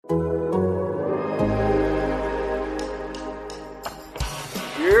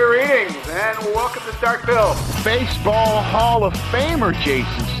and welcome to Starkville. Baseball Hall of Famer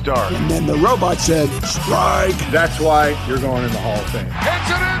Jayson Stark. And then the robot said, strike. That's why you're going in the Hall of Fame.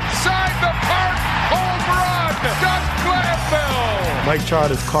 It's an inside the park home run. Doug Glanville. Mike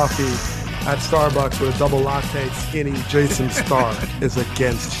tried his coffee at Starbucks with a double latte. Skinny Jayson Stark is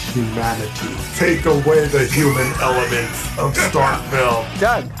against humanity. Take away the human element of Starkville.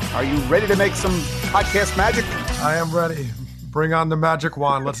 Doug, are you ready to make some podcast magic? I am ready. Bring on the magic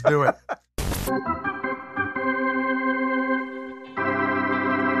wand. Let's do it.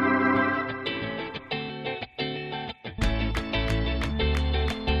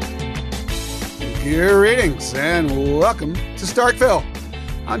 Greetings and welcome to Starkville.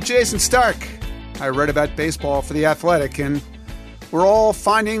 I'm Jayson Stark. I write about baseball for The Athletic, and we're all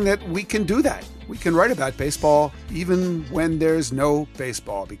finding that we can do that. We can write about baseball even when there's no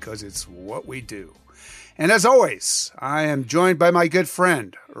baseball, because it's what we do. And as always, I am joined by my good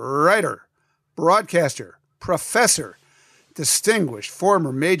friend, writer, broadcaster, professor, distinguished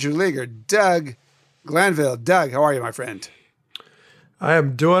former major leaguer, Doug Glanville. Doug, how are you, my friend? I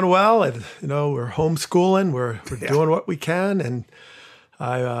am doing well, and we're homeschooling. We're doing what we can, and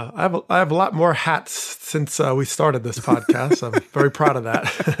I have a lot more hats since we started this podcast. I'm very proud of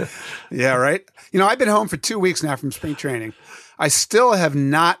that. Yeah, right. I've been home for 2 weeks now from spring training. I still have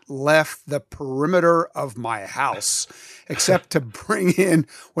not left the perimeter of my house, except to bring in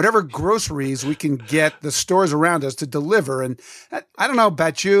whatever groceries we can get the stores around us to deliver. And I don't know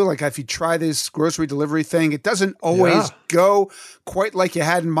about you, like if you try this grocery delivery thing, it doesn't always go quite like you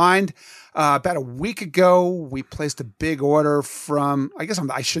had in mind. About a week ago, we placed a big order from,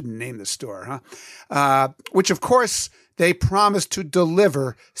 I shouldn't name the store, which of course they promised to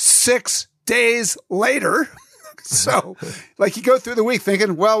deliver 6 days later. So, you go through the week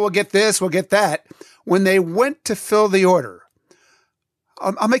thinking, well, we'll get this, we'll get that. When they went to fill the order,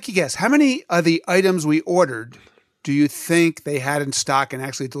 I'll make you guess. How many of the items we ordered do you think they had in stock and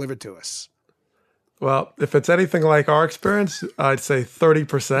actually delivered to us? Well, if it's anything like our experience, I'd say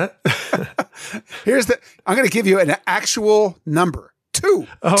 30%. I'm going to give you an actual number. Two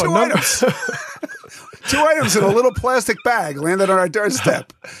items. 2 items in a little plastic bag landed on our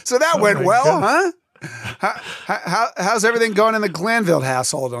doorstep. So that went well, goodness. Huh? How's everything going in the Glanville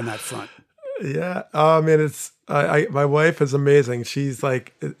household on that front? Yeah, my wife is amazing. She's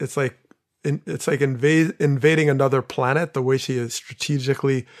it's like invading another planet. The way she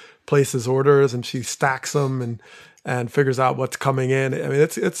strategically places orders and she stacks them and figures out what's coming in. I mean,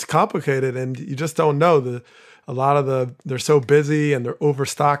 it's complicated, and you just don't know. They're so busy and they're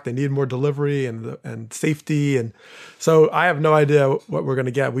overstocked. They need more delivery and safety. And so I have no idea what we're going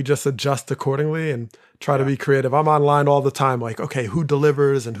to get. We just adjust accordingly and try to be creative. I'm online all the time. Okay, who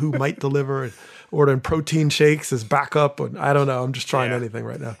delivers and who might deliver, and ordering protein shakes as backup. And I don't know. I'm just trying anything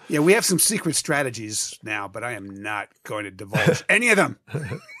right now. Yeah. We have some secret strategies now, but I am not going to divulge any of them.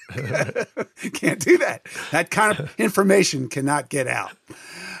 Can't do that. That kind of information cannot get out.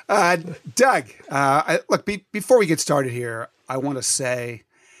 Doug, before we get started here, I want to say,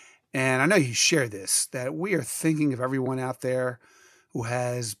 and I know you share this, that we are thinking of everyone out there who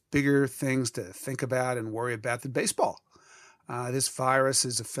has bigger things to think about and worry about than baseball. This virus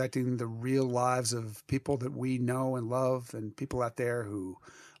is affecting the real lives of people that we know and love, and people out there who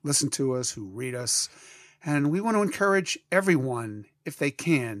listen to us, who read us. And we want to encourage everyone, if they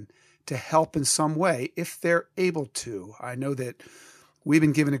can, to help in some way, if they're able to. I know that we've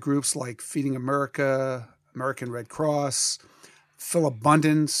been given to groups like Feeding America, American Red Cross,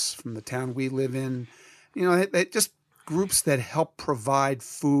 Philabundance from the town we live in. They just groups that help provide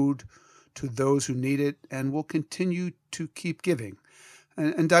food to those who need it, and will continue to keep giving.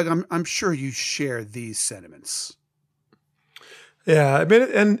 And Doug, I'm sure you share these sentiments. Yeah, I mean,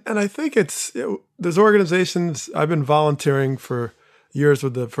 and I think it's there's organizations. I've been volunteering for years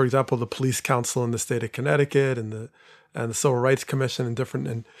with for example, the Police Council in the state of Connecticut and the Civil Rights Commission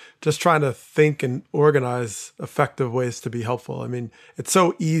and just trying to think and organize effective ways to be helpful. I mean, it's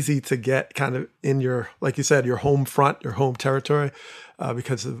so easy to get kind of in your, like you said, your home front, your home territory,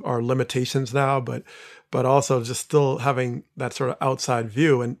 because of our limitations now, but also just still having that sort of outside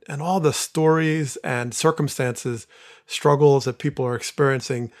view and all the stories and circumstances, struggles that people are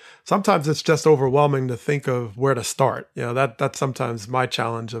experiencing. Sometimes it's just overwhelming to think of where to start. That's sometimes my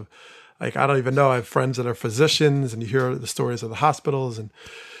challenge of, I don't even know. I have friends that are physicians, and you hear the stories of the hospitals. And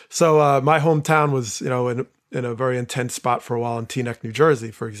so my hometown was, in a very intense spot for a while in Teaneck, New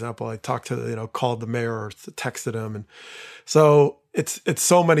Jersey, for example. I talked to, called the mayor or texted him. And so it's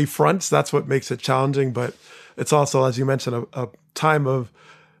so many fronts. That's what makes it challenging. But it's also, as you mentioned, a time of,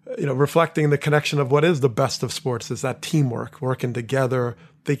 reflecting the connection of what is the best of sports, is that teamwork, working together,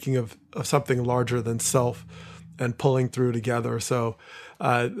 thinking of something larger than self and pulling through together. So,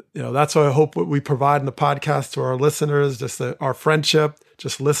 that's what I hope what we provide in the podcast to our listeners, just our friendship,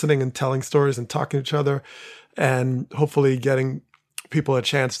 just listening and telling stories and talking to each other, and hopefully getting people a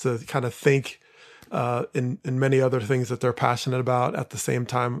chance to kind of think in many other things that they're passionate about at the same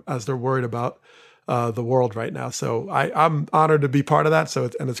time as they're worried about the world right now. So I'm honored to be part of that. So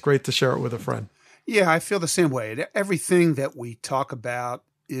it's great to share it with a friend. Yeah, I feel the same way. Everything that we talk about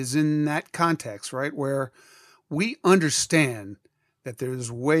is in that context, right? Where we understand that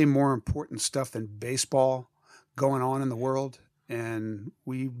there's way more important stuff than baseball going on in the world. And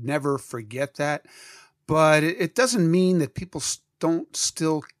we never forget that. But it doesn't mean that people don't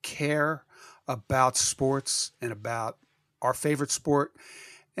still care about sports and about our favorite sport.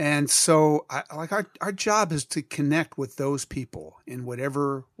 And so our job is to connect with those people in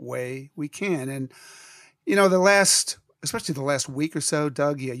whatever way we can. And, especially the last week or so,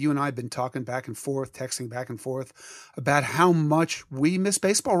 Doug, you and I have been talking back and forth, texting back and forth about how much we miss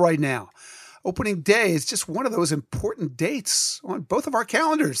baseball right now. Opening day is just one of those important dates on both of our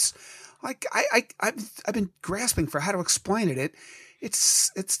calendars. Like I've been grasping for how to explain it.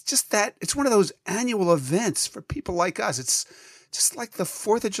 It's just that it's one of those annual events for people like us. It's just like the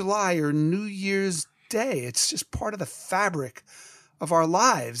 4th of July or New Year's Day. It's just part of the fabric of our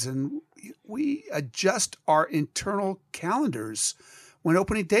lives. And we adjust our internal calendars when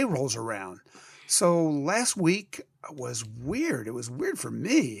opening day rolls around. So last week was weird. It was weird for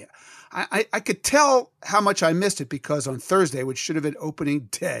me. I could tell how much I missed it because on Thursday, which should have been opening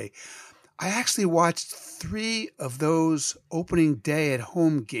day, I actually watched 3 of those opening day at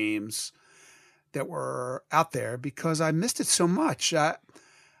home games that were out there because I missed it so much. I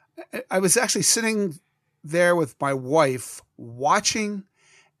was actually sitting there with my wife watching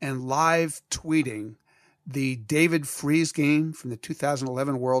and live tweeting the David Freese game from the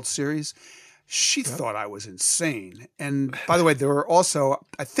 2011 World Series. She thought I was insane. And by the way, there were also,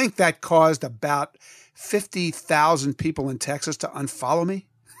 I think that caused about 50,000 people in Texas to unfollow me.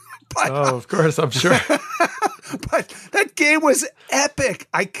 But, of course, I'm sure. But that game was epic.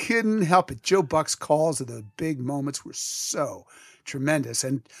 I couldn't help it. Joe Buck's calls of the big moments were so tremendous.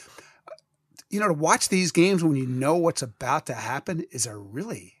 And, to watch these games when you know what's about to happen is a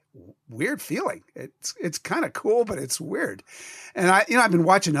really weird feeling. It's kind of cool, but it's weird. And I've been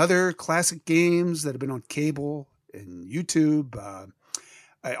watching other classic games that have been on cable and YouTube.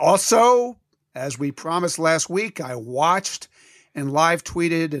 I also, as we promised last week, I watched and live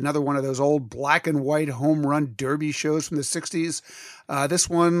tweeted another one of those old black and white home run derby shows from the 60s. This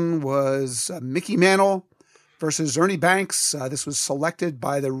one was Mickey Mantle versus Ernie Banks. This was selected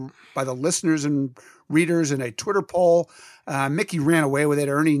by the listeners and readers in a Twitter poll. Mickey ran away with it.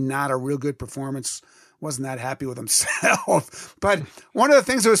 Ernie, not a real good performance. Wasn't that happy with himself. But one of the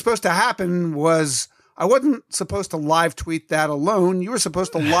things that was supposed to happen was I wasn't supposed to live tweet that alone. You were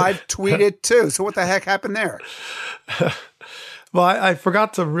supposed to live tweet it too. So what the heck happened there? Well, I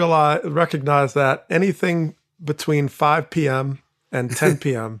forgot to recognize that anything between 5 p.m. and 10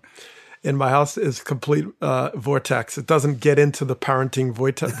 p.m. in my house is complete vortex. It doesn't get into the parenting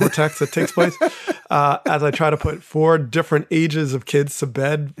vortex that takes place as I try to put 4 different ages of kids to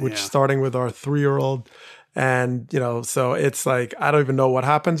bed, which starting with our 3-year-old. And, so it's like, I don't even know what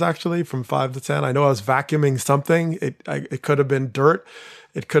happens actually from 5 to 10. I know I was vacuuming something. It could have been dirt.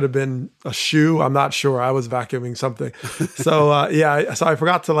 It could have been a shoe. I'm not sure. I was vacuuming something. So, so I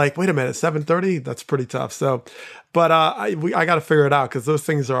forgot to wait a minute, 7:30? That's pretty tough. So, but I got to figure it out because those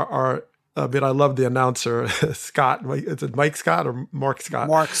things are I love the announcer, Scott. Is it Mike Scott or Mark Scott?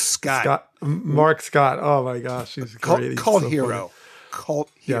 Mark Scott. Mark Scott. Oh my gosh, he's great. Cult hero. Funny.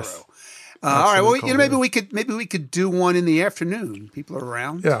 Cult hero. Yes. All right. Well, maybe we could do one in the afternoon. People are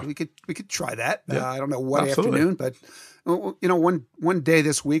around. Yeah. We could try that. Yeah. I don't know what Absolutely. afternoon, but one day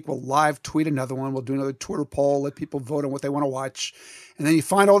this week we'll live tweet another one. We'll do another Twitter poll. Let people vote on what they want to watch, and then you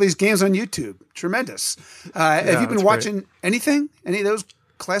find all these games on YouTube. Tremendous. Have you been watching anything? Any of those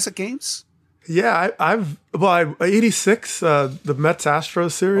classic games? Yeah, I've 86 the Mets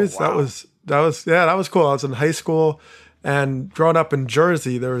Astros series. Oh, wow. That was cool. I was in high school. And growing up in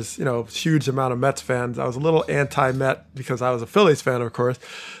Jersey, there was, a huge amount of Mets fans. I was a little anti-Met because I was a Phillies fan, of course.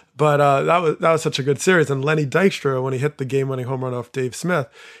 But that was such a good series. And Lenny Dykstra, when he hit the game-winning home run off Dave Smith,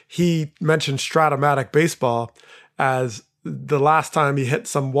 he mentioned Stratomatic baseball as the last time he hit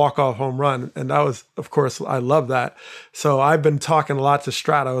some walk-off home run. And that was, of course, I love that. So I've been talking a lot to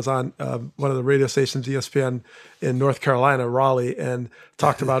Strat. I was on one of the radio stations, ESPN, in North Carolina, Raleigh, and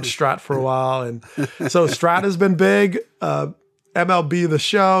talked about Strat for a while. And so Strat has been big. MLB The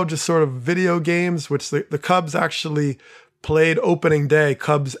Show, just sort of video games, which the Cubs actually played opening day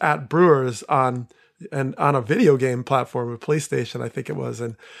Cubs at Brewers on a video game platform with PlayStation, I think it was.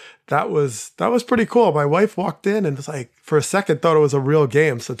 And that was pretty cool. My wife walked in and was like, for a second, thought it was a real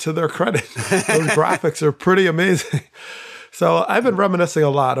game. So to their credit, those graphics are pretty amazing. So I've been reminiscing a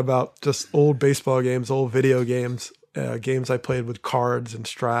lot about just old baseball games, old video games, games I played with cards and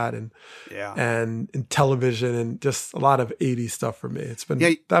Strat and television, and just a lot of 80s stuff for me. It's been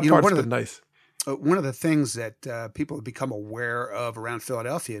that part's been nice. One of the things that people have become aware of around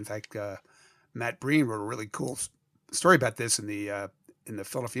Philadelphia, in fact, Matt Breen wrote a really cool story about this in the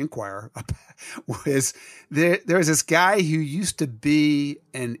Philadelphia Inquirer, was there was this guy who used to be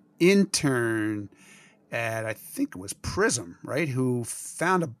an intern at, I think it was Prism, right? Who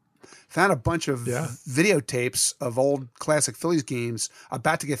found a bunch of videotapes of old classic Phillies games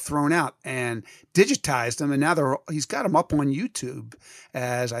about to get thrown out and digitized them. And now he's got them up on YouTube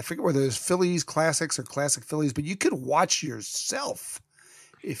as, I forget whether it's Phillies Classics or Classic Phillies, but you could watch yourself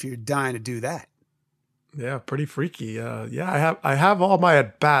if you're dying to do that. Yeah, pretty freaky. I have all my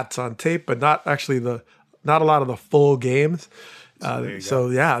at bats on tape, but not a lot of the full games.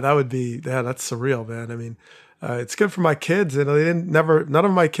 That would be that's surreal, man. I mean, it's good for my kids, and none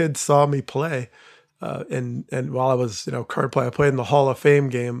of my kids saw me play. And while I was current play, I played in the Hall of Fame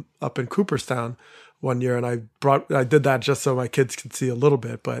game up in Cooperstown one year, and I did that just so my kids could see a little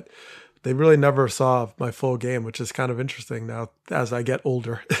bit, but they really never saw my full game, which is kind of interesting now as I get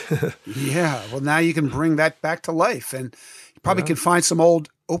older. Yeah. Well, now you can bring that back to life, and you probably can find some old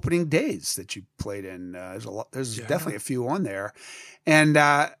opening days that you played in. There's definitely a few on there. And,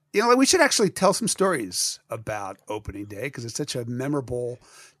 we should actually tell some stories about opening day because it's such a memorable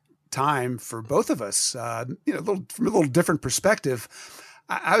time for both of us, from a little different perspective.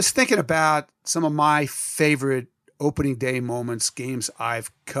 I was thinking about some of my favorite opening day moments, games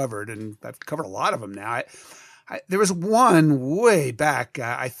I've covered, and I've covered a lot of them now. There was one way back.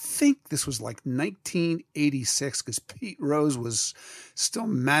 I think this was like 1986 because Pete Rose was still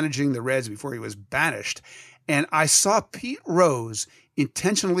managing the Reds before he was banished. And I saw Pete Rose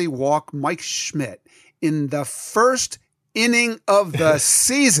intentionally walk Mike Schmidt in the first inning of the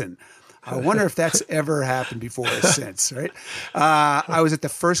season. I wonder if that's ever happened before or since, right? I was at the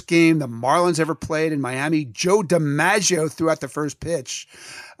first game the Marlins ever played in Miami. Joe DiMaggio threw out the first pitch.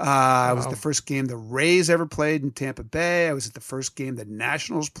 I was at the first game the Rays ever played in Tampa Bay. I was at the first game the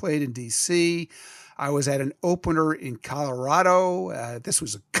Nationals played in D.C. I was at an opener in Colorado. This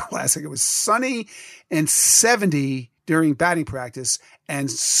was a classic. It was sunny and 70 during batting practice and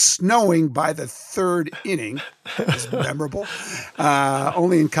snowing by the third inning. It was memorable.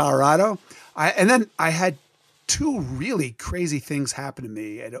 Only in Colorado. And then I had two really crazy things happen to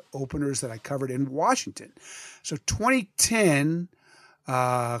me at openers that I covered in Washington. So 2010,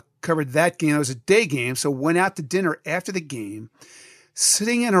 covered that game. It was a day game. So went out to dinner after the game,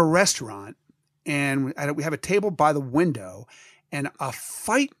 sitting in a restaurant, and we have a table by the window, and a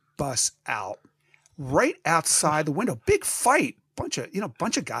fight busts out right outside the window. Big fight, bunch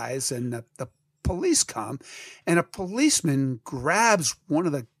of guys, and the police come, and a policeman grabs one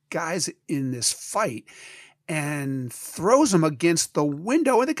of the guys in this fight and throws him against the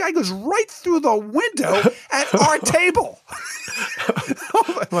window, and the guy goes right through the window at our table.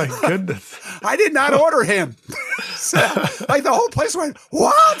 Oh my goodness. I did not order him. So, the whole place went,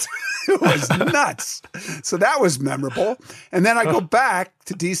 what? It was nuts. So that was memorable. And then I go back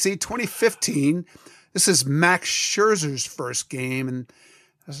to DC 2015. This is Max Scherzer's first game. And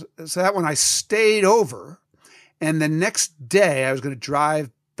so that one I stayed over. And the next day I was going to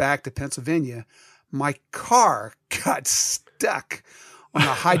drive back to Pennsylvania. My car got stuck on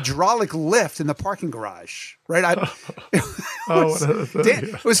a hydraulic lift in the parking garage, right?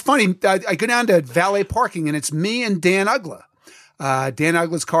 It was funny. I go down to valet parking, and it's me and Dan Ugla. Dan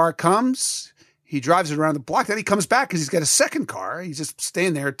Ugla's car comes. He drives it around the block. Then he comes back because he's got a second car. He's just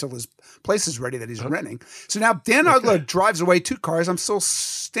staying there till his place is ready that he's renting. So now Dan Ugla drives away two cars. I'm still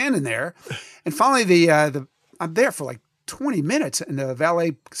standing there. And finally, I'm there for like 20 minutes, and the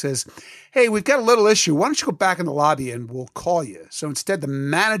valet says, hey, we've got a little issue. Why don't you go back in the lobby and we'll call you? So instead, the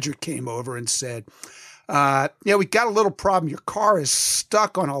manager came over and said, we got a little problem. Your car is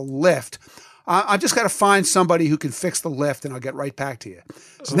stuck on a lift. I just got to find somebody who can fix the lift, and I'll get right back to you.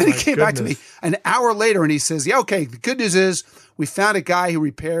 So then he came back to me an hour later, and he says, okay, the good news is we found a guy who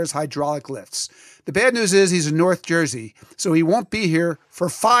repairs hydraulic lifts. The bad news is he's in North Jersey, so he won't be here for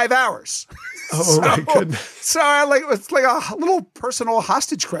 5 hours. My goodness. So it's like a little personal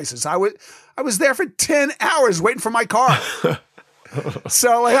hostage crisis. I was there for 10 hours waiting for my car.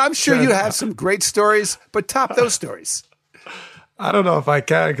 So I'm sure you have some great stories, but top those stories. I don't know if I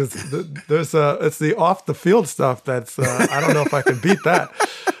can because it's the off the field stuff that's I don't know if I can beat that.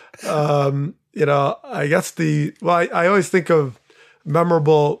 I guess I always think of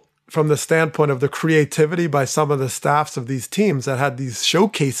memorable from the standpoint of the creativity by some of the staffs of these teams that had these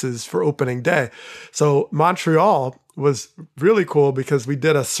showcases for opening day. So Montreal was really cool because we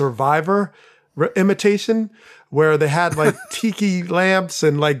did a Survivor imitation where they had like tiki lamps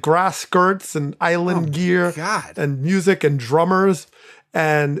and like grass skirts and island gear and music and drummers.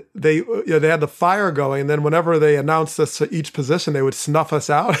 And they had the fire going. And then whenever they announced us to each position, they would snuff us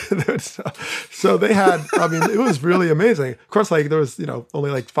out. So they had, it was really amazing. Of course, like there was, only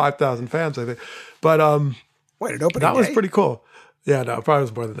like 5,000 fans, I think. But wait, it opened that was pretty cool. Yeah, no, it probably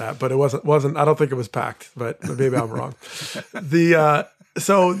was more than that, but it wasn't, I don't think it was packed, but maybe I'm wrong.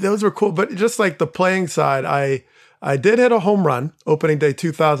 So those were cool. But just like the playing side, I did hit a home run opening day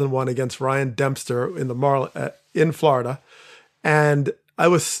 2001 against Ryan Dempster in in Florida. And I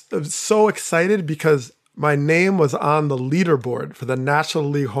was so excited because my name was on the leaderboard for the National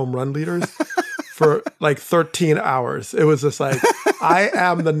League home run leaders for like 13 hours. It was just like, I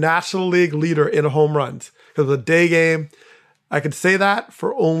am the National League leader in home runs. Because the day game, I could say that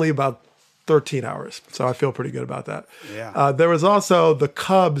for only about 13 hours. So I feel pretty good about that. Yeah. There was also the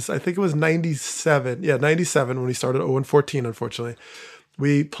Cubs, I think it was 97. Yeah, 97 when we started 0-14, unfortunately.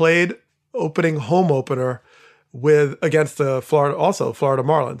 We played opening home opener against the Florida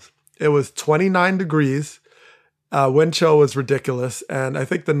Marlins. It was 29 degrees. Wind chill was ridiculous. And I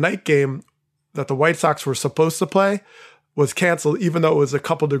think the night game that the White Sox were supposed to play was canceled, even though it was a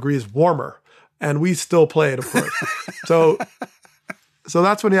couple degrees warmer. And we still played, of course. So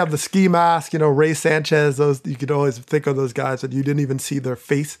that's when you have the ski mask, Ray Sanchez, those, you could always think of those guys that you didn't even see their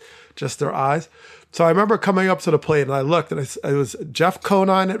face, just their eyes. So I remember coming up to the plate and I looked and it was Jeff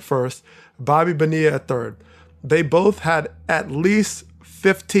Conine at first, Bobby Bonilla at third. They both had at least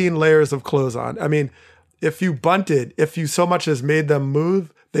 15 layers of clothes on. I mean, if you bunted, if you so much as made them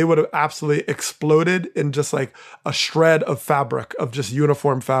move, they would have absolutely exploded in just like a shred of fabric, of just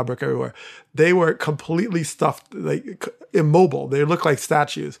uniform fabric everywhere. They were completely stuffed, like immobile. They looked like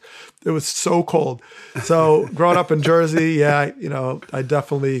statues. It was so cold. So growing up in Jersey, I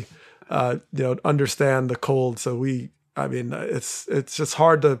definitely, understand the cold. So it's just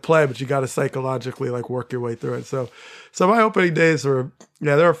hard to play, but you got to psychologically like work your way through it. So my opening days were,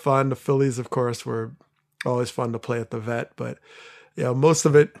 they were fun. The Phillies, of course, were always fun to play at the Vet, but most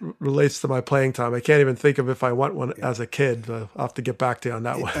of it relates to my playing time. I can't even think of if I went one as a kid. I'll have to get back to you on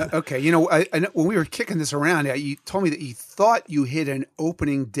that one. Okay. I know when we were kicking this around, you told me that you thought you hit an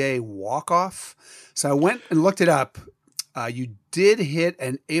opening day walk-off. So I went and looked it up. You did hit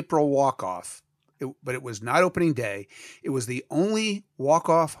an April walk-off, but it was not opening day. It was the only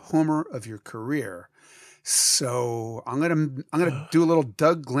walk-off homer of your career. So I'm gonna do a little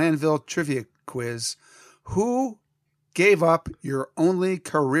Doug Glanville trivia quiz. Who gave up your only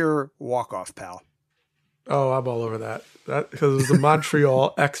career walk-off, pal? Oh, I'm all over that. Because it was the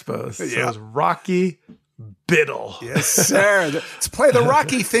Montreal Expos. So it was Rocky Biddle. Yes, sir. Let's play the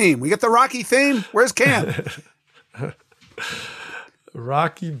Rocky theme. We get the Rocky theme. Where's Cam?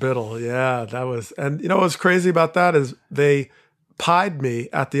 Rocky Biddle. Yeah, that was. And what's crazy about that is they pied me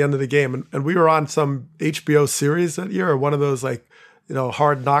at the end of the game. And we were on some HBO series that year, or one of those like,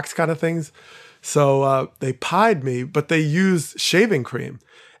 Hard Knocks kind of things. So they pied me, but they used shaving cream.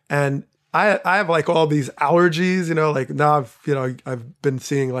 And I have like all these allergies, like now I've been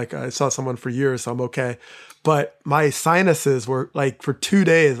seeing, like I saw someone for years, so I'm okay. But my sinuses were like for 2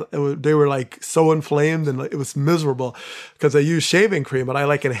 days, they were like so inflamed and it was miserable because I used shaving cream and I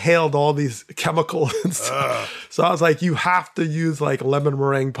like inhaled all these chemicals and stuff. So I was like, you have to use like lemon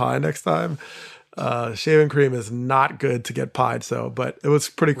meringue pie next time. Shaving cream is not good to get pied. But it was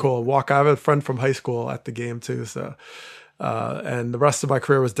pretty cool. I have a friend from high school at the game too. So, and the rest of my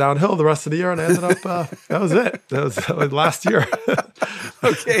career was downhill the rest of the year. And I ended up, that was it. That was last year.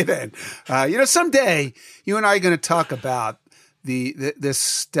 Okay, then, someday you and I are going to talk about this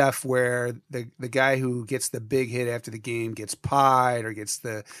stuff where the guy who gets the big hit after the game gets pied or gets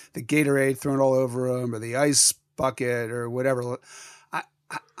the Gatorade thrown all over him or the ice bucket or whatever.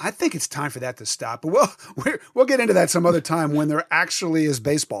 I think it's time for that to stop, but we'll get into that some other time when there actually is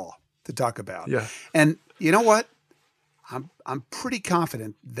baseball to talk about. Yeah. And you know what? I'm pretty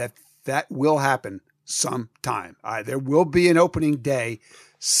confident that will happen sometime. There will be an opening day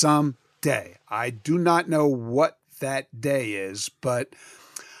someday. I do not know what that day is, but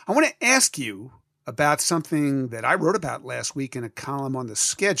I want to ask you about something that I wrote about last week in a column on the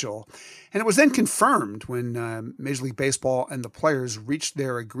schedule. And it was then confirmed when Major League Baseball and the players reached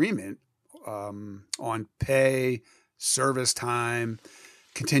their agreement on pay, service time,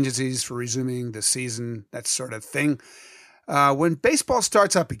 contingencies for resuming the season, that sort of thing. When baseball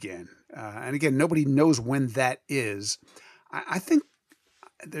starts up again, and again, nobody knows when that is, I think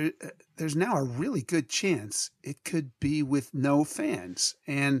there's now a really good chance it could be with no fans.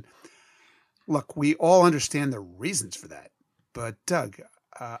 And look, we all understand the reasons for that. But Doug,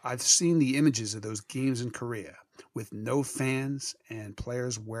 I've seen the images of those games in Korea with no fans and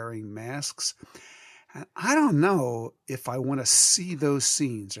players wearing masks. And I don't know if I want to see those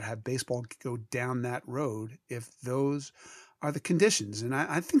scenes or have baseball go down that road if those are the conditions. And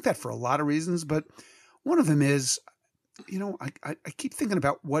I think that for a lot of reasons, but one of them is, I keep thinking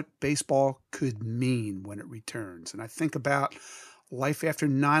about what baseball could mean when it returns. And I think about life after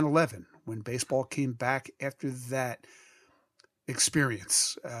 9/11, when baseball came back after that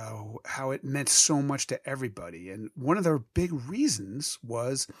experience, how it meant so much to everybody. And one of the big reasons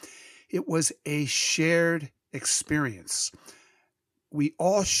was it was a shared experience. We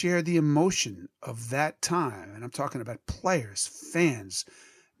all share the emotion of that time. And I'm talking about players, fans,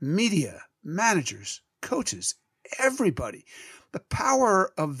 media, managers, coaches, everybody. The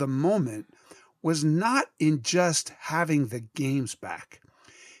power of the moment was not in just having the games back.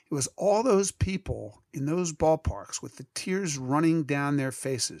 It was all those people in those ballparks with the tears running down their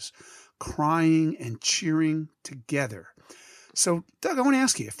faces, crying and cheering together. So, Doug, I want to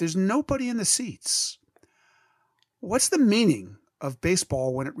ask you, if there's nobody in the seats, what's the meaning of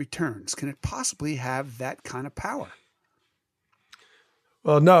baseball when it returns? Can it possibly have that kind of power?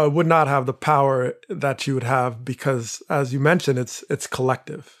 Well, no, it would not have the power that you would have because, as you mentioned, it's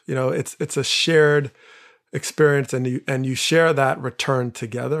collective. It's a shared experience, and you share that return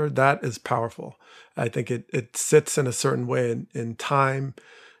together. That is powerful. I think it sits in a certain way in time,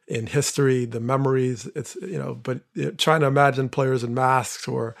 in history, the memories. It's but trying to imagine players in masks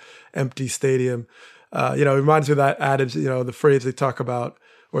or empty stadium. It reminds me of that adage. The phrase they talk about,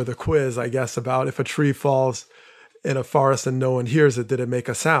 or the quiz, I guess, about if a tree falls in a forest and no one hears it, did it make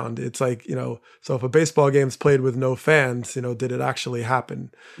a sound? It's like, so if a baseball game's played with no fans, did it actually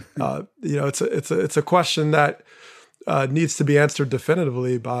happen? It's a question that needs to be answered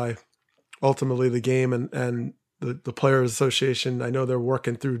definitively by ultimately the game and the Players Association. I know they're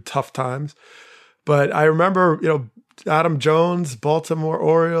working through tough times, but I remember, Adam Jones, Baltimore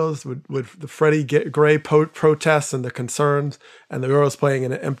Orioles with the Freddie Gray protests and the concerns, and the Orioles playing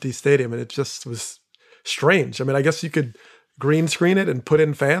in an empty stadium. And it just was strange. I mean, I guess you could green screen it and put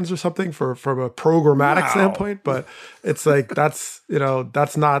in fans or something from a programmatic standpoint, but it's like, that's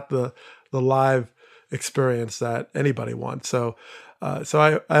not the live experience that anybody wants. So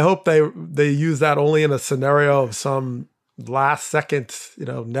I hope they use that only in a scenario of some last second,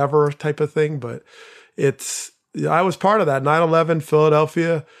 never type of thing. But I was part of that 9/11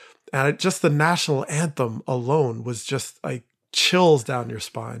 Philadelphia, and just the national anthem alone was just like chills down your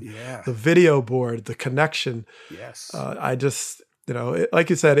spine. Yeah. The video board, the connection. Yes. I just, like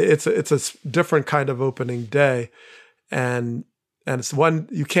you said, it's a different kind of opening day, and it's one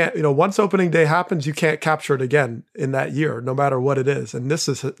you can't, once opening day happens, you can't capture it again in that year, no matter what it is. And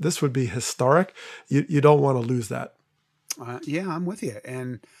this would be historic. You don't want to lose that. Yeah, I'm with you.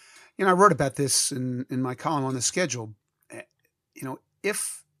 And, I wrote about this in my column on the schedule.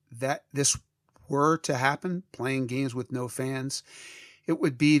 If this were to happen, playing games with no fans, it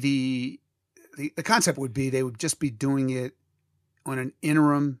would be the concept would be they would just be doing it on an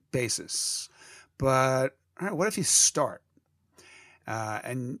interim basis. But all right, what if you start?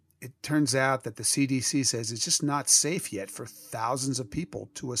 And it turns out that the CDC says it's just not safe yet for thousands of people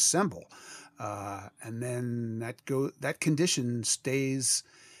to assemble. And then that condition stays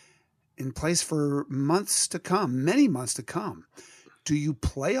in place for months to come, many months to come. Do you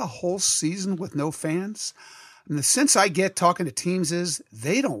play a whole season with no fans? And the sense I get talking to teams is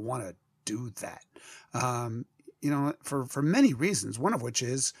they don't want to do that. For many reasons, one of which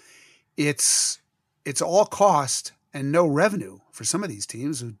is it's all cost and no revenue for some of these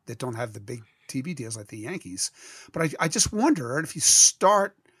teams that don't have the big TV deals like the Yankees. But I just wonder, if you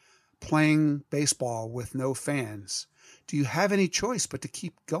start playing baseball with no fans, do you have any choice but to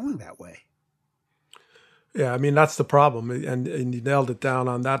keep going that way? Yeah, I mean, that's the problem. And you nailed it down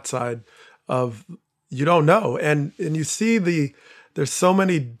on that side of you don't know. And you see there's so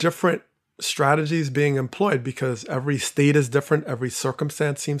many different strategies being employed because every state is different. Every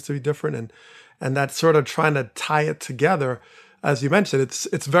circumstance seems to be different. And that's sort of trying to tie it together. As you mentioned,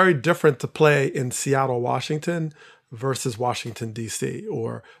 it's very different to play in Seattle, Washington versus Washington, D.C.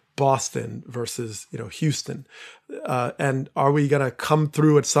 or Boston versus, Houston. And are we going to come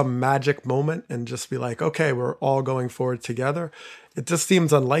through at some magic moment and just be like, okay, we're all going forward together? It just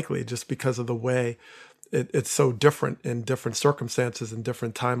seems unlikely just because of the way it's so different in different circumstances and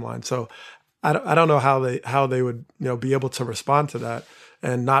different timelines. So I don't know how they would, be able to respond to that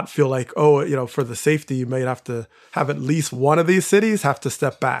and not feel like, for the safety, you may have to have at least one of these cities have to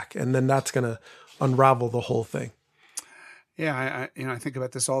step back, and then that's going to unravel the whole thing. Yeah, I think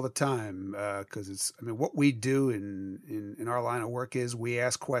about this all the time because what we do in our line of work is we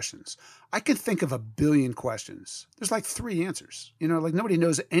ask questions. I can think of a billion questions. There's like 3 answers. Like nobody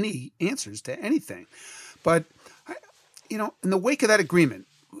knows any answers to anything. But in the wake of that agreement,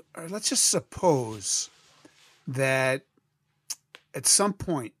 let's just suppose that at some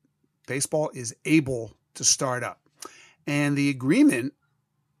point baseball is able to start up, and the agreement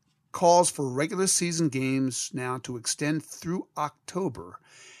calls for regular season games now to extend through October,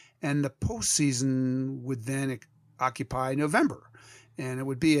 and the postseason would then occupy November, and it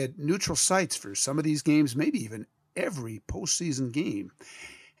would be at neutral sites for some of these games, maybe even every postseason game.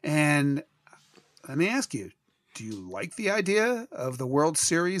 And let me ask you, do you like the idea of the World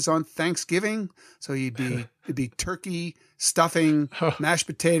Series on Thanksgiving? So it'd be turkey, stuffing, mashed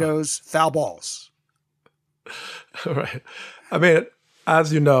potatoes, foul balls. Right. I mean,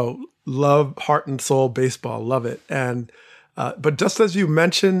 as you know, love heart and soul baseball, love it. And but just as you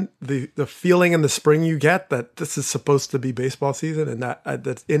mentioned, the feeling in the spring you get that this is supposed to be baseball season, and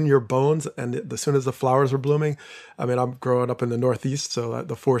that's in your bones. And as soon as the flowers are blooming, I mean, I'm growing up in the Northeast, so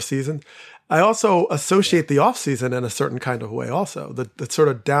the 4 seasons. I also associate the off season in a certain kind of way. Also, the sort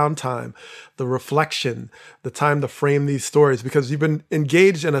of downtime, the reflection, the time to frame these stories, because you've been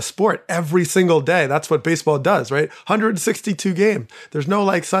engaged in a sport every single day. That's what baseball does, right? 162 games. There's no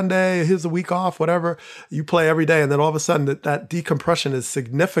like Sunday, here's a week off, whatever. You play every day, and then all of a sudden that decompression is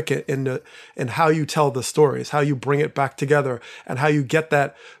significant in how you tell the stories, how you bring it back together, and how you get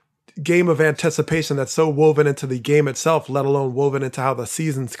that game of anticipation that's so woven into the game itself, let alone woven into how the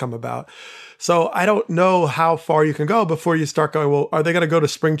seasons come about. So I don't know how far you can go before you start going, well, are they going to go to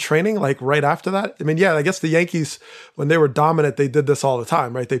spring training like right after that? I mean, yeah, I guess the Yankees, when they were dominant, they did this all the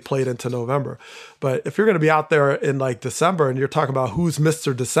time, right? They played into November. But if you're going to be out there in like December and you're talking about who's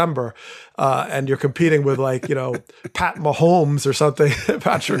Mr. December, and you're competing with like, Pat Mahomes or something,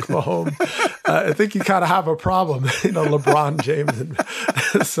 Patrick Mahomes, I think you kind of have a problem, LeBron James.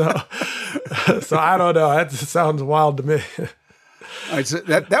 So I don't know. That sounds wild to me. All right, so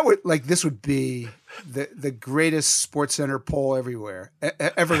that would this would be the greatest SportsCenter poll everywhere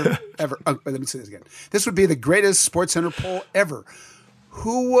ever. Let me say this again. This would be the greatest SportsCenter poll ever.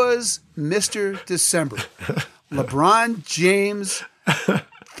 Who was Mr. December? LeBron James,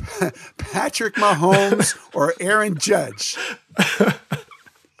 Patrick Mahomes, or Aaron Judge?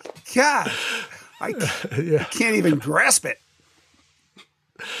 God, I can't even grasp it.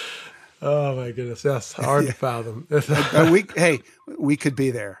 Oh my goodness, that's hard to fathom. We could be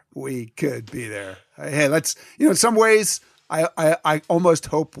there. We could be there. Hey, let's. In some ways, I almost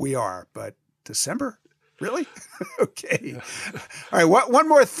hope we are. But December, really? Okay. Yeah. All right. One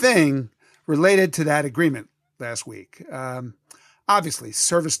more thing related to that agreement last week. Obviously,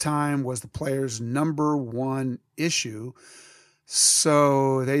 service time was the players' number one issue,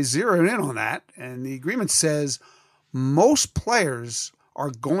 so they zeroed in on that, and the agreement says most players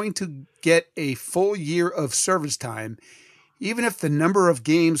are going to get a full year of service time, even if the number of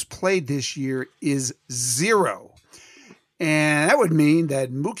games played this year is 0. And that would mean that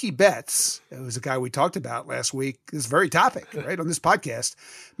Mookie Betts, who was a guy we talked about last week, this very topic, right, on this podcast,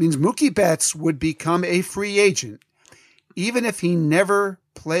 means Mookie Betts would become a free agent, even if he never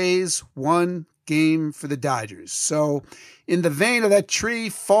plays one game for the Dodgers. So in the vein of that tree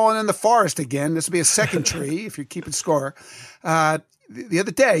falling in the forest again, this will be a second tree if you're keeping score. The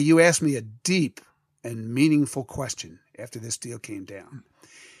other day, you asked me a deep and meaningful question after this deal came down.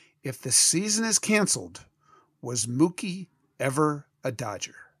 If the season is canceled, was Mookie ever a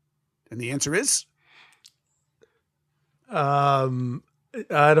Dodger? And the answer is? I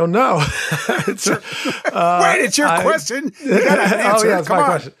don't know. Wait, it's your question. You got to answer. It's my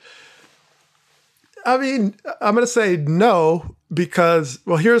question. I mean, I'm going to say no because,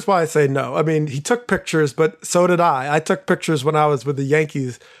 well, here's why I say no. I mean, he took pictures, but so did I. I took pictures when I was with the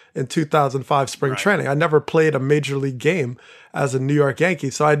Yankees in 2005 spring training. I never played a major league game as a New York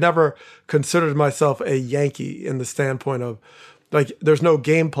Yankee, so I never considered myself a Yankee in the standpoint of, like, there's no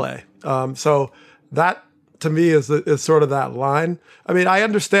gameplay. So that, to me, is sort of that line. I mean, I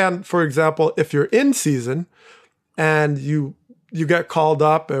understand, for example, if you're in season and you get called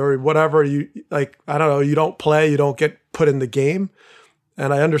up or whatever, you like, I don't know, you don't play, you don't get put in the game.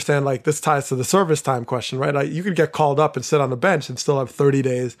 And I understand like this ties to the service time question, right? Like, you could get called up and sit on the bench and still have 30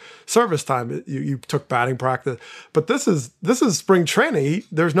 days service time. You took batting practice, but this is spring training.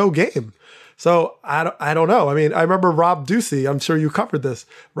 There's no game. So I don't know. I mean, I remember Rob Ducey. I'm sure you covered this.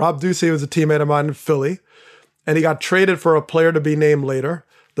 Rob Ducey was a teammate of mine in Philly, and he got traded for a player to be named later.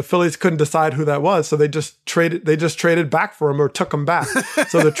 The Phillies couldn't decide who that was, so they just traded back for him or took him back.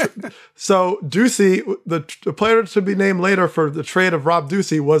 So Ducey, the player to be named later for the trade of Rob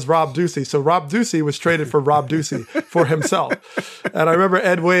Ducey was Rob Ducey. So Rob Ducey was traded for Rob Ducey for himself. And I remember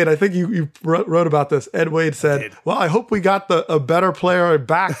Ed Wade. I think you wrote about this. Ed Wade said, "Well, I hope we got a better player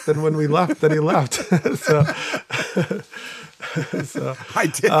back than when we left. Than he left." so I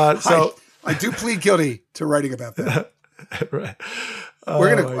did. I do plead guilty to writing about that. Right.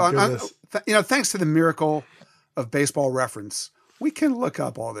 We're gonna, thanks to the miracle of Baseball Reference, we can look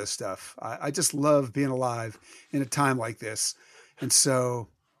up all this stuff. I just love being alive in a time like this, and so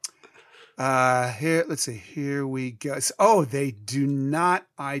let's see. Here we go. Oh, they do not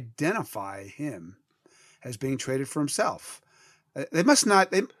identify him as being traded for himself. They must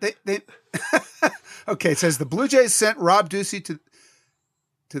not. They. Okay, it says the Blue Jays sent Rob Ducey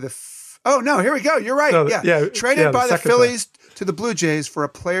to the. Oh no! Here we go. You're right. Traded by the Phillies to the Blue Jays for a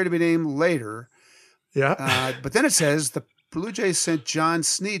player to be named later. Yeah. But then it says the Blue Jays sent John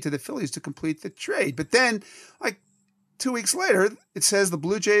Snead to the Phillies to complete the trade. But then, like 2 weeks later, it says the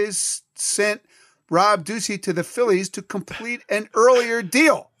Blue Jays sent Rob Ducey to the Phillies to complete an earlier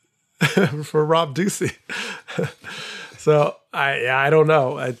deal for Rob Ducey. So I don't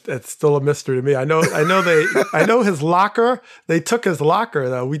know. It's still a mystery to me. I know his locker. They took his locker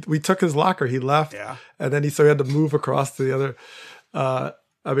though. We took his locker. He left, and then he had to move across to the other.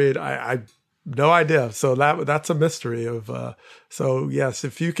 I mean, I no idea. So that's a mystery of. So yes,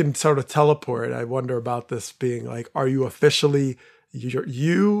 if you can sort of teleport, I wonder about this being like, are you officially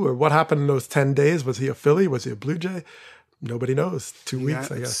you or what happened in those 10 days? Was he a Philly? Was he a Blue Jay? Nobody knows. 2 weeks,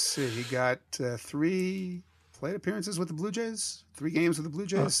 I guess. Let's see. He got 3 plate appearances with the Blue Jays, 3 games with the Blue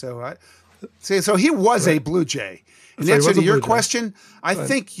Jays. So he was a Blue Jay. In answer to your question, I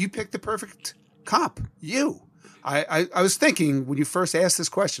think you picked the perfect comp. I was thinking when you first asked this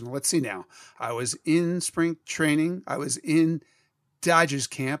question, let's see now. I was in spring training. I was in Dodgers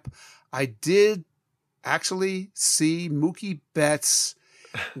camp. I did actually see Mookie Betts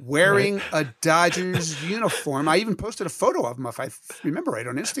wearing a Dodgers uniform. I even posted a photo of him, if I remember right,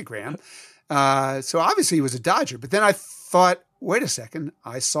 on Instagram. So obviously he was a Dodger, but then I thought, wait a second,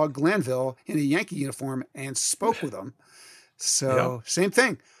 I saw Glanville in a Yankee uniform and spoke with him. So same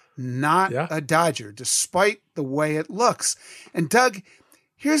thing, not a Dodger, despite the way it looks. And Doug,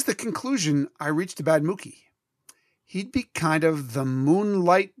 here's the conclusion I reached about Mookie. He'd be kind of the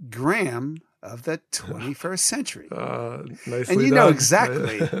Moonlight Graham of the 21st century. Nicely and know done.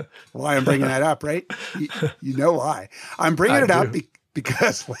 Exactly why I'm bringing that up, right? You know why. I'm bringing it up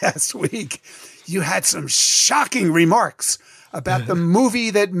because last week you had some shocking remarks about the movie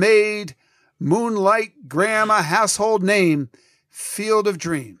that made Moonlight Graham a household name, Field of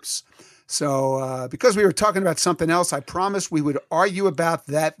Dreams. So because we were talking about something else, I promised we would argue about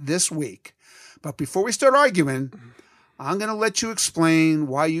that this week. But before we start arguing, I'm going to let you explain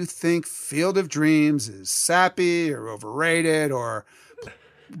why you think Field of Dreams is sappy or overrated or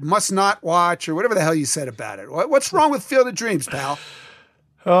must not watch or whatever the hell you said about it. What's wrong with Field of Dreams, pal?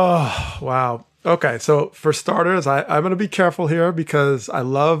 Oh, wow. Okay, so for starters, I'm going to be careful here because I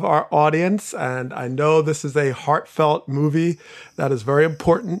love our audience and I know this is a heartfelt movie that is very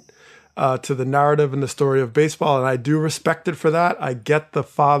important to the narrative and the story of baseball, and I do respect it for that. I get the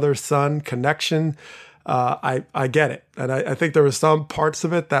father-son connection. I get it. And I think there were some parts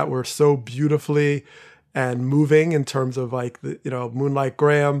of it that were so beautifully and moving in terms of like, Moonlight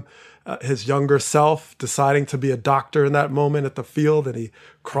Graham, his younger self deciding to be a doctor in that moment at the field, and he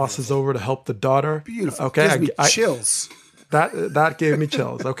crosses over to help the daughter. Beautiful. Okay, gives me chills. That gave me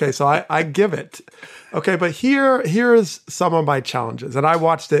chills. Okay, so I give it. Okay, but here's some of my challenges. And I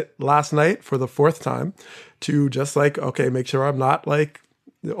watched it last night for the 4th time to just make sure I'm not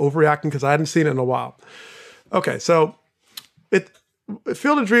overreacting because I hadn't seen it in a while. Okay, so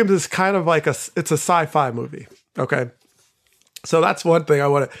Field of Dreams is kind of like it's a sci-fi movie. Okay, so that's one thing I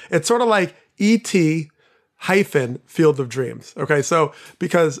want to. It's sort of like E.T. hyphen Field of Dreams. Okay, so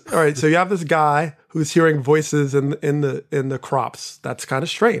all right, so you have this guy who's hearing voices in the crops. That's kind of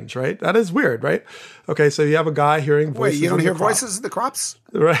strange, right? That is weird, right? Okay, so you have a guy hearing voices. Wait, you don't hear crops. voices in the crops?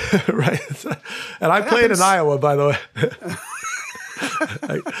 Right, right. And I played in Iowa, by the way.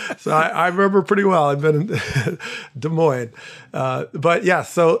 So I remember pretty well. I've been in Des Moines, but yeah.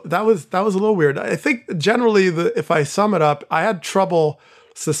 So that was a little weird. I think generally, if I sum it up, I had trouble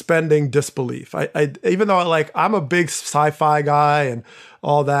suspending disbelief. I even though like I'm a big sci-fi guy and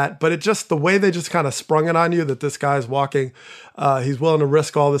all that, but it just the way they just kind of sprung it on you that this guy's walking, he's willing to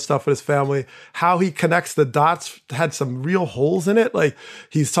risk all this stuff with his family. How he connects the dots had some real holes in it. Like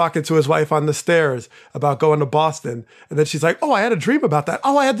he's talking to his wife on the stairs about going to Boston, and then she's like, "Oh, I had a dream about that.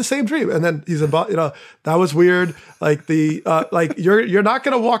 Oh, I had the same dream." And then he's about, that was weird. Like like you're not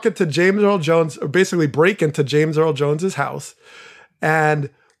going to walk into James Earl Jones or basically break into James Earl Jones's house and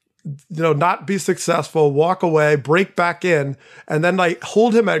not be successful, walk away, break back in, and then like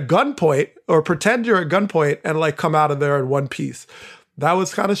hold him at gunpoint or pretend you're at gunpoint and like come out of there in one piece. That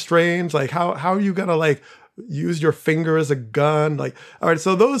was kind of strange. Like how are you gonna like use your finger as a gun? Like, all right,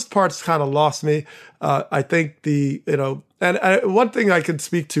 so those parts kind of lost me. I think and one thing I could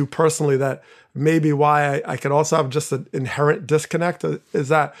speak to personally that maybe why I could also have just an inherent disconnect is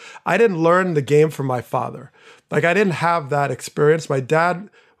that I didn't learn the game from my father. Like I didn't have that experience. My dad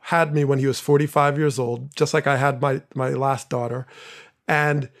had me when he was 45 years old, just like I had my last daughter.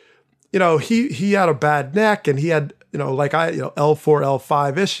 And, he had a bad neck and he had, like L4,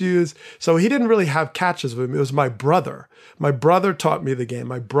 L5 issues. So he didn't really have catches with me. It was my brother. My brother taught me the game.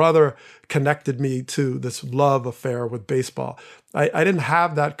 My brother connected me to this love affair with baseball. I didn't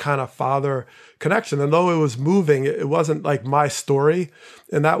have that kind of father connection. And though it was moving, it wasn't like my story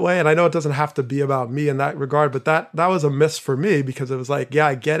in that way. And I know it doesn't have to be about me in that regard, but that was a miss for me because it was like, yeah,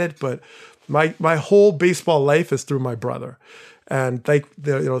 I get it. But my whole baseball life is through my brother. And thank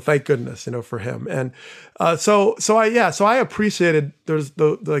goodness, for him. And so I appreciated there's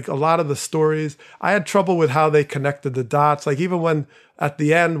like a lot of the stories. I had trouble with how they connected the dots. Like even when at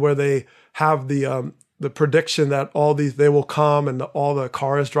the end where they have the prediction that they will come and all the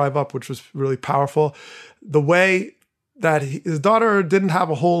cars drive up, which was really powerful. The way that his daughter didn't have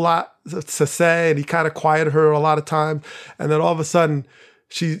a whole lot to say, and he kind of quieted her a lot of time, and then all of a sudden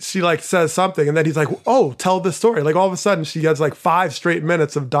she like says something, and then he's like, "Oh, tell this story." Like all of a sudden she has like 5 straight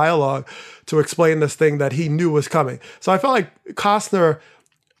minutes of dialogue to explain this thing that he knew was coming. So I felt like Costner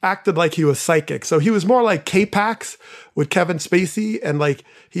acted like he was psychic. So he was more like K-Pax with Kevin Spacey, and like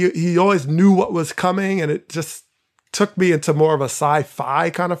he always knew what was coming, and it just took me into more of a sci-fi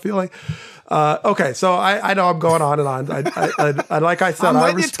kind of feeling. Okay, so I know I'm going on and on. I like I said,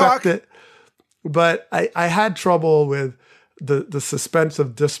 I respect it, but I had trouble with the suspense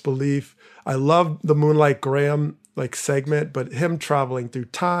of disbelief. I loved the Moonlight Graham like segment, but him traveling through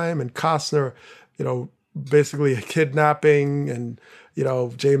time and Costner, basically kidnapping and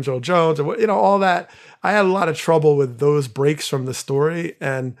James Earl Jones and all that. I had a lot of trouble with those breaks from the story,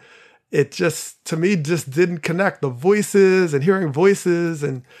 and it just to me just didn't connect. The voices and hearing voices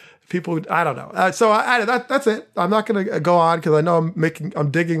and people, I don't know. So that's it. I'm not going to go on because I know I'm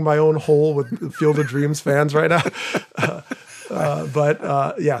digging my own hole with Field of Dreams fans right now.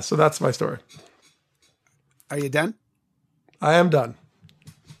 But so that's my story. Are you done? I am done.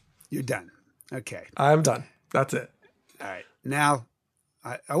 You're done. Okay. I am done. That's it. All right. Now,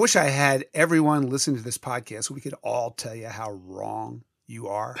 I wish I had everyone listen to this podcast so we could all tell you how wrong you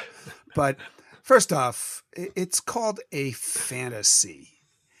are. But first off, it's called a fantasy.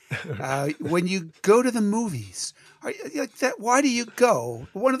 When you go to the movies, like that, why do you go?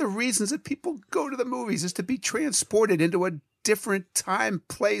 One of the reasons that people go to the movies is to be transported into a different time,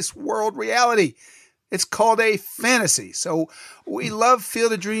 place, world, reality. It's called a fantasy. So we love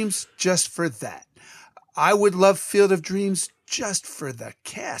Field of Dreams just for that. I would love Field of Dreams just for the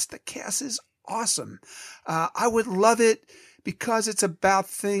cast. The cast is awesome. I would love it because it's about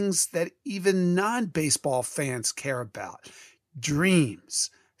things that even non-baseball fans care about.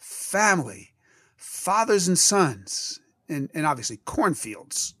 Dreams, family, fathers and sons, and obviously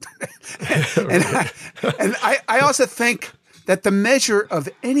cornfields. and I also think that the measure of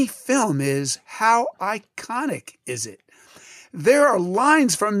any film is how iconic is it. There are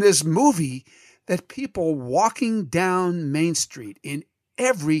lines from this movie that people walking down Main Street in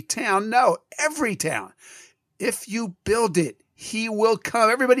every town know. Every town. If you build it, he will come.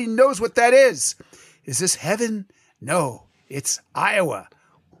 Everybody knows what that is. Is this heaven? No, it's Iowa.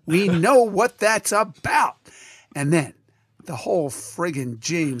 We know what that's about. And then the whole friggin'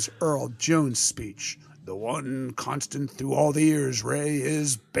 James Earl Jones speech. The one constant through all the years, Ray,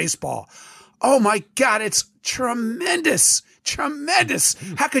 is baseball. Oh my God, it's tremendous. Tremendous.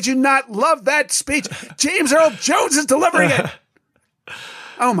 How could you not love that speech? James Earl Jones is delivering it.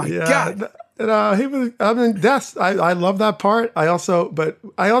 Oh my God. He was, I mean, I love that part. I also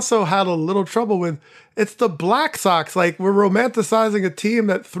had a little trouble with, it's the Black Sox. Like, we're romanticizing a team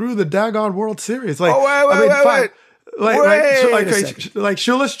that threw the daggone World Series. Like, wait. Like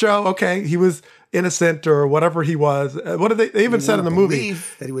Shoeless Joe, okay, he was innocent or whatever he was. What did they even said in the movie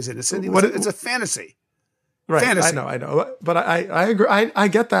believe that he was innocent. It's a fantasy. Right. Fantasy. I know. But I agree. I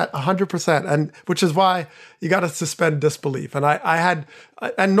get that 100%. And which is why you got to suspend disbelief. And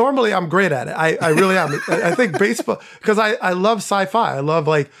and normally I'm great at it. I really am. I think baseball, because I love sci-fi. I love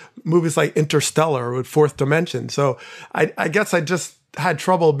like movies like Interstellar with Fourth Dimension. So I guess I just had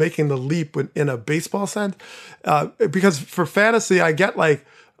trouble making the leap in a baseball sense. Because for fantasy, I get like,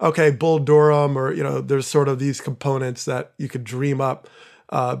 okay, Bull Durham, or, there's sort of these components that you could dream up.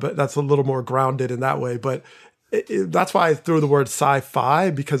 But that's a little more grounded in that way. But that's why I threw the word sci-fi,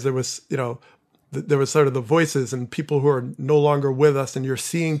 because there was, there was sort of the voices and people who are no longer with us, and you're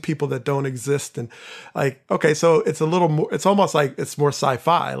seeing people that don't exist. And like, okay, so it's a little more, it's almost like it's more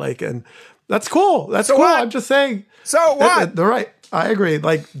sci-fi, like, and that's cool. That's so cool. What? I'm just saying. So what? They're right. I agree.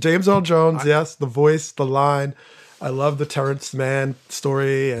 Like James Earl Jones, yes, the voice, the line. I love the Terrence Mann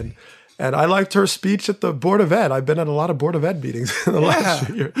story, and I liked her speech at the Board of Ed. I've been at a lot of Board of Ed meetings in the last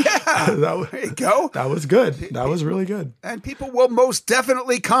year. Yeah, there you go. That was good. That was really good. And people will most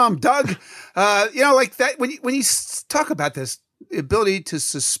definitely come, Doug. Like that when you talk about this ability to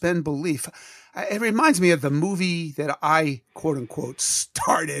suspend belief, it reminds me of the movie that I quote unquote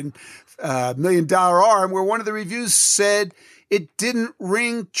starred in, $1 Million Arm, where one of the reviews said it didn't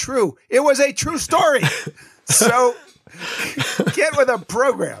ring true. It was a true story. So. Get with a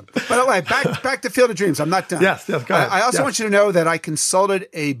program. But anyway, back to Field of Dreams. I'm not done. Yes, go ahead. I also want you to know that I consulted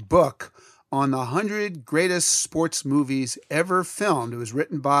a book on the 100 greatest sports movies ever filmed. It was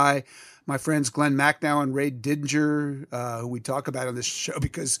written by my friends Glenn Macnow and Ray Didinger, who we talk about on this show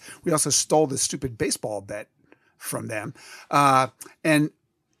because we also stole the stupid baseball bet from them. And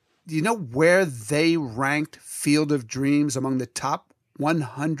do you know where they ranked Field of Dreams among the top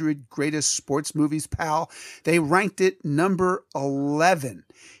 100 greatest sports movies, pal? They ranked it number 11.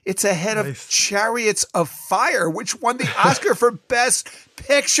 It's ahead of Chariots of Fire, which won the Oscar for Best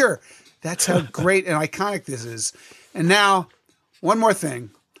Picture. That's how great and iconic this is. And now, one more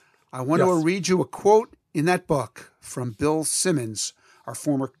thing. I want to read you a quote in that book from Bill Simmons, our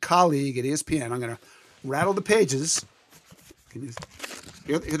former colleague at ESPN. I'm going to rattle the pages. Can you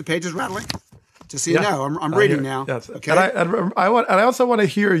hear the pages rattling? Just so you know, I'm reading now. Yes. Okay. And I also want to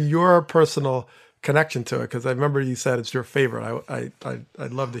hear your personal connection to it, because I remember you said it's your favorite.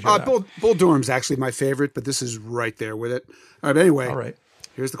 I'd love to hear that. Bull Durham's actually my favorite, but this is right there with it. All right. Anyway, all right.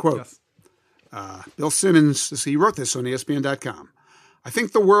 Here's the quote. Yes. Bill Simmons. He wrote this on ESPN.com. I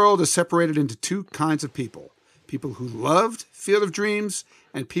think the world is separated into two kinds of people: people who loved Field of Dreams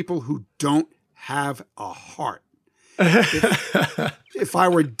and people who don't have a heart. If I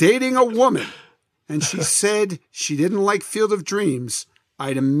were dating a woman and she said she didn't like Field of Dreams,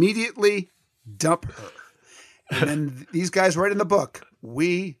 I'd immediately dump her. And then these guys write in the book,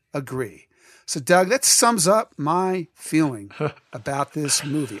 we agree. So, Doug, that sums up my feeling about this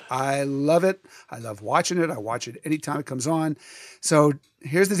movie. I love it. I love watching it. I watch it anytime it comes on. So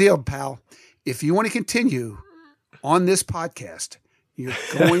here's the deal, pal. If you want to continue on this podcast, you're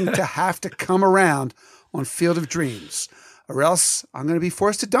going to have to come around on Field of Dreams, or else I'm going to be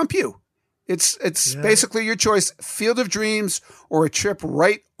forced to dump you. It's basically your choice: Field of Dreams or a trip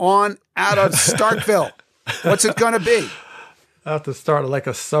right on out of Starkville. What's it going to be? I have to start like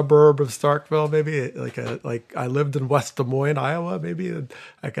a suburb of Starkville, maybe like I lived in West Des Moines, Iowa. Maybe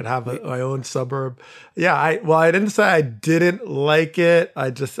I could have my own suburb. Yeah, I didn't say I didn't like it.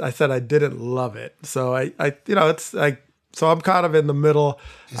 I said I didn't love it. So it's like, so I'm kind of in the middle.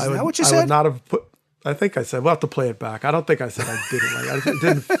 Is that what you said? I would not have put. I think I said, we'll have to play it back. I don't think I said I didn't like it. I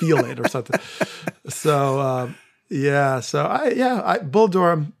didn't feel it or something. So, Bull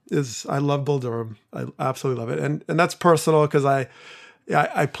Durham I love Bull Durham. I absolutely love it. And that's personal because I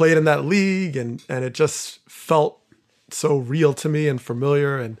played in that league and it just felt so real to me and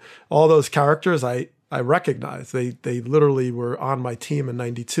familiar. And all those characters I recognize. They literally were on my team in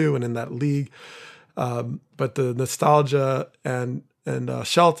 '92 and in that league. But the nostalgia and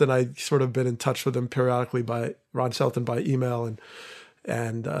Shelton, I sort of been in touch with him periodically by Ron Shelton by email and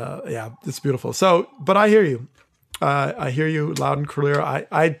it's beautiful. So, but I hear you. I hear you loud and clear.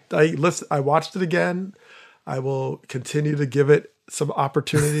 I listen. I watched it again. I will continue to give it some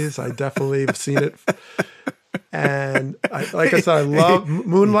opportunities. I definitely have seen it, and like I said, I love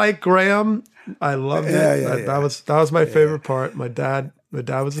Moonlight Graham. I loved it. That was my favorite part. My dad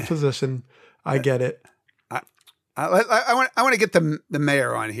was a physician. I get it. I want to get the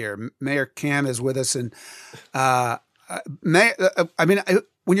mayor on here. Mayor Cam is with us, and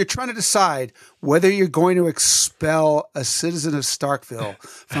when you're trying to decide whether you're going to expel a citizen of Starkville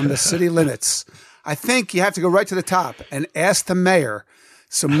from the city limits, I think you have to go right to the top and ask the mayor.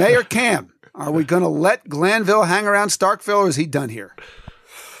 So, Mayor Cam, Are we going to let Glanville hang around Starkville, or is he done here?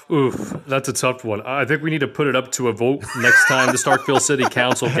 Oof, that's a tough one. I think we need to put it up to a vote next time the Starkville City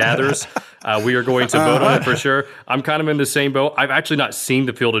Council gathers. We are going to vote on it for sure. I'm kind of in the same boat. I've actually not seen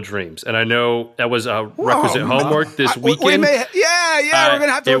the Field of Dreams, and I know that was requisite homework this weekend. We're going to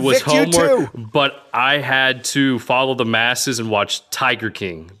have to evict you too. But I had to follow the masses and watch Tiger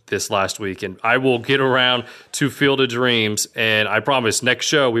King this last week, and I will get around to Field of Dreams, and I promise next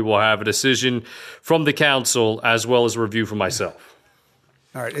show we will have a decision from the council as well as a review from myself.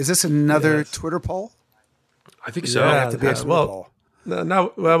 All right. Is this another Twitter poll? I think so. Have to be a Twitter poll.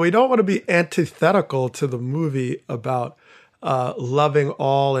 No, we don't want to be antithetical to the movie about loving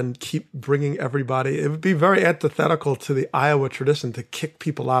all and keep bringing everybody. It would be very antithetical to the Iowa tradition to kick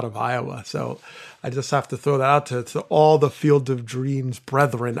people out of Iowa. So I just have to throw that out to all the Field of Dreams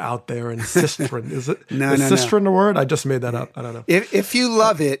brethren out there in Sistren. Is it Sistren a word? I just made that up. I don't know. If you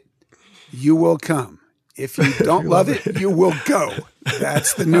love it, you will come. If you don't love it, you will go.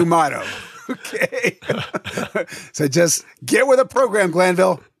 That's the new motto. Okay. So just get with the program,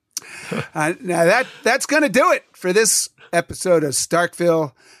 Glanville. Now that's going to do it for this episode of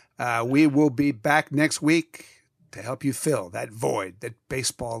Starkville. We will be back next week to help you fill that void that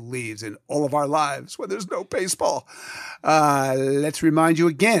baseball leaves in all of our lives when there's no baseball. Let's remind you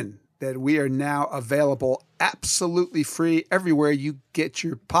again that we are now available absolutely free everywhere you get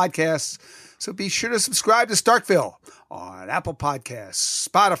your podcasts. So be sure to subscribe to Starkville on Apple Podcasts,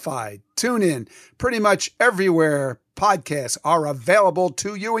 Spotify, TuneIn, pretty much everywhere podcasts are available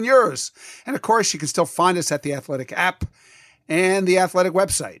to you and yours. And of course, you can still find us at the Athletic app and the Athletic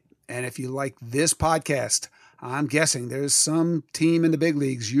website. And if you like this podcast, I'm guessing there's some team in the big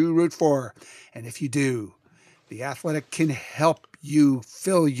leagues you root for. And if you do, the Athletic can help you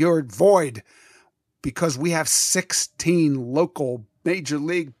fill your void because we have 16 local Major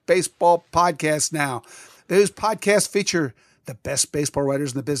League Baseball podcasts now. Those podcasts feature the best baseball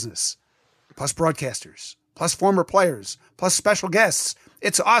writers in the business, plus broadcasters, plus former players, plus special guests.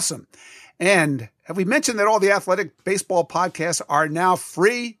 It's awesome. And have we mentioned that all the Athletic baseball podcasts are now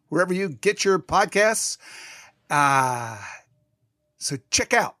free wherever you get your podcasts? So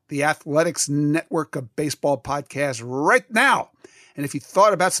check out the Athletics network of baseball podcasts right now. And if you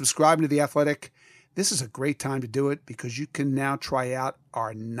thought about subscribing to the Athletic, this is a great time to do it because you can now try out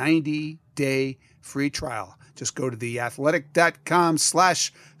our 90-day free trial. Just go to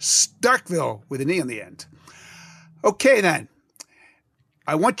theathletic.com/Starkville with an E on the end. Okay, then.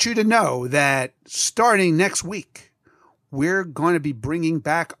 I want you to know that starting next week, we're going to be bringing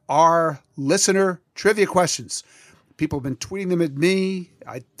back our listener trivia questions. People have been tweeting them at me.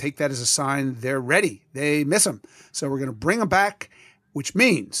 I take that as a sign they're ready. They miss them. So we're going to bring them back, which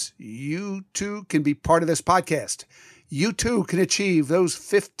means you too can be part of this podcast. You too can achieve those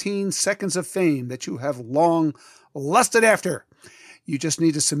 15 seconds of fame that you have long lusted after. You just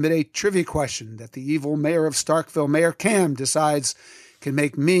need to submit a trivia question that the evil mayor of Starkville, Mayor Cam, decides can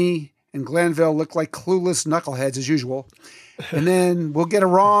make me and Glanville look like clueless knuckleheads as usual. And then we'll get it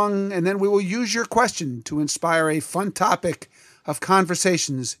wrong, and then we will use your question to inspire a fun topic of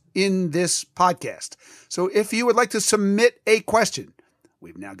conversations in this podcast. So if you would like to submit a question,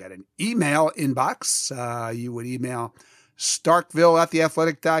 we've now got an email inbox. You would email Starkville at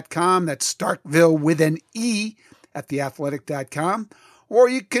theathletic.com. That's Starkville with an E at theathletic.com. Or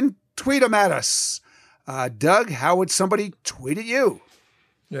you can tweet them at us. Doug, how would somebody tweet at you?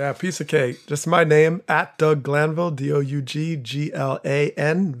 Yeah, piece of cake. Just my name, at Doug Glanville,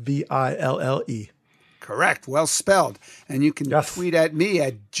 DougGlanville. Correct. Well spelled. And you can tweet at me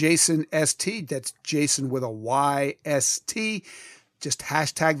at Jason ST. That's Jason with a YST. Just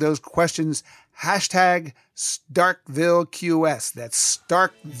hashtag those questions. Hashtag StarkvilleQS. That's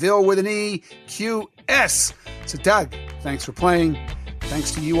Starkville with an E, QS. So, Doug, thanks for playing.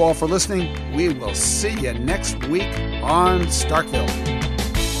 Thanks to you all for listening. We will see you next week on Starkville.